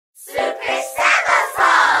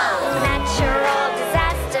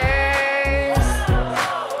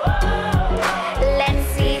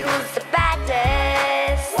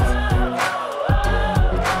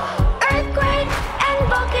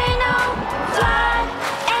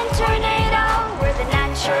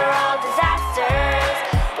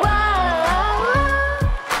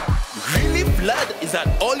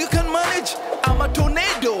I'm a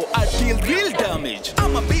tornado, I deal real damage.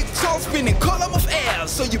 I'm a big tall spinning column of air,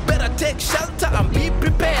 so you better take shelter and be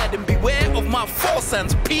prepared and beware of my force and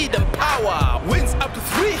speed and power. Winds up to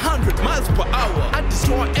 300 miles per hour. I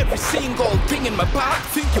destroy every single thing in my path.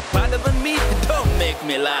 Think you're better than me? Don't make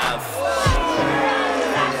me laugh.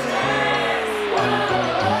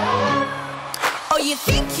 Oh, you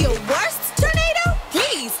think you're worst, tornado?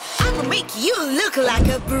 Please, I'ma make you look like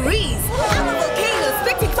a breeze. I'm a volcano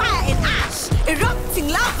spitting fire and ash, erupting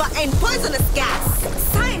lava and poisonous gas.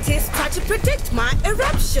 Scientists try to predict my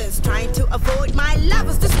eruptions, trying to avoid my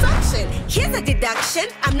lava's destruction. Here's a deduction,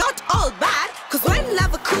 I'm not all bad, cause when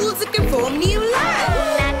lava cools it can form new land.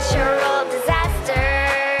 Natural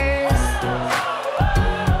disasters.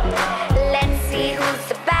 Let's see who's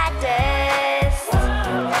the baddest.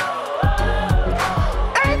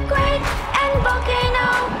 Earthquake and volcano,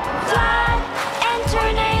 flood and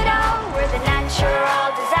tornado. We're the natural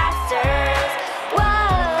disasters. Whoa.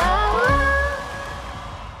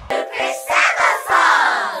 Super Sema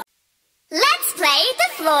song. Let's play The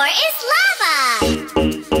Floor is Lava.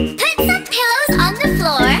 Put some pillows on the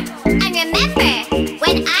floor and remember,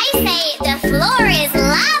 when I say the floor is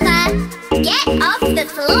lava, get off the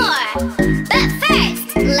floor. But first,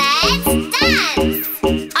 let's dance.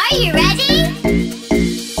 Are you ready?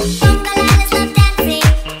 Bongolalas love dancing,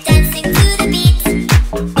 dancing to the beat.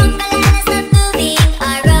 Bongolalas love moving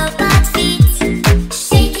our robot feet.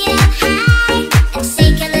 Shake it up high and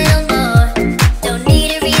shake a little more. Don't need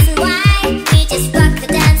a reason why, we just rock the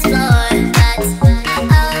dance floor. But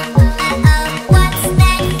what's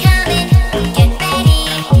that coming? Get ready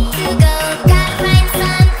to go, gotta find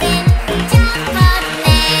something. Jump on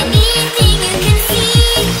anything you can see.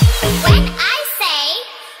 When I say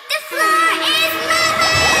the floor is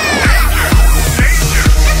lava, the floor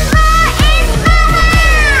is lava,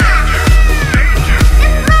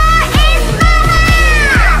 the floor is lava,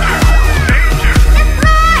 the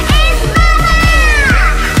floor is lava,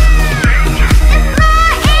 the floor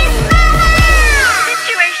is lava.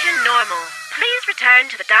 Situation normal. Please return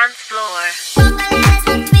to the dance floor. Bongolalas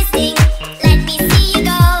love twisting, let me see you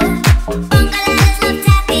go. Bongolalas love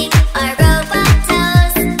tapping our robot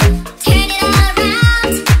toes. Turn it all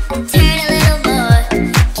around and turn a little more.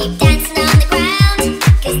 Keep dancing on the ground,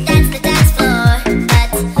 cause that's the dance floor. But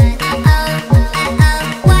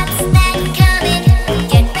what's that coming?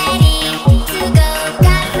 Get ready to go,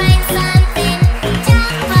 gotta find something.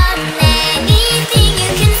 Jump on anything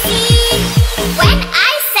you can see. When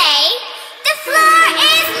I say the floor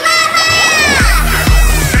is lava, the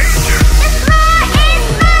floor is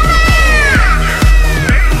lava,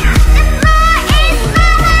 the floor is lava, the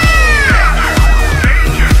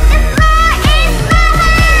floor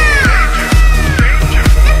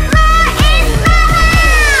is lava,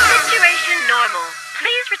 Situation normal.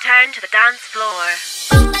 Please return to the dance floor.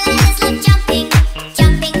 Bongolalas love jumping,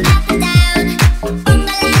 jumping up and down.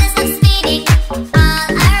 Bongolalas love spinning all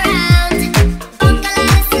around.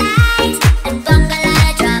 Bongolala slide and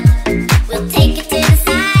bongolala drop. We'll take it to the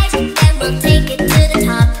side, then we'll take it to the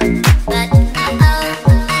top. But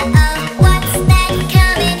what's that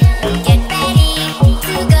coming? Get ready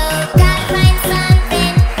to go, gotta find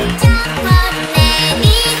something. Jump on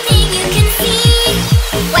anything you can see.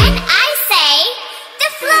 When I say the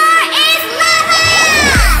floor is lava,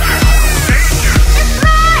 the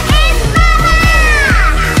floor is lava,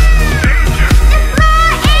 the floor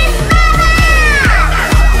is lava,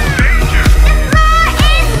 the floor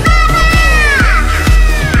is lava,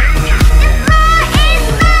 the floor is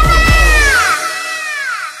lava.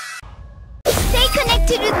 Stay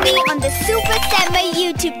connected with me on the Super Sema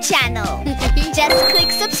YouTube channel. Just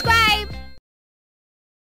click subscribe.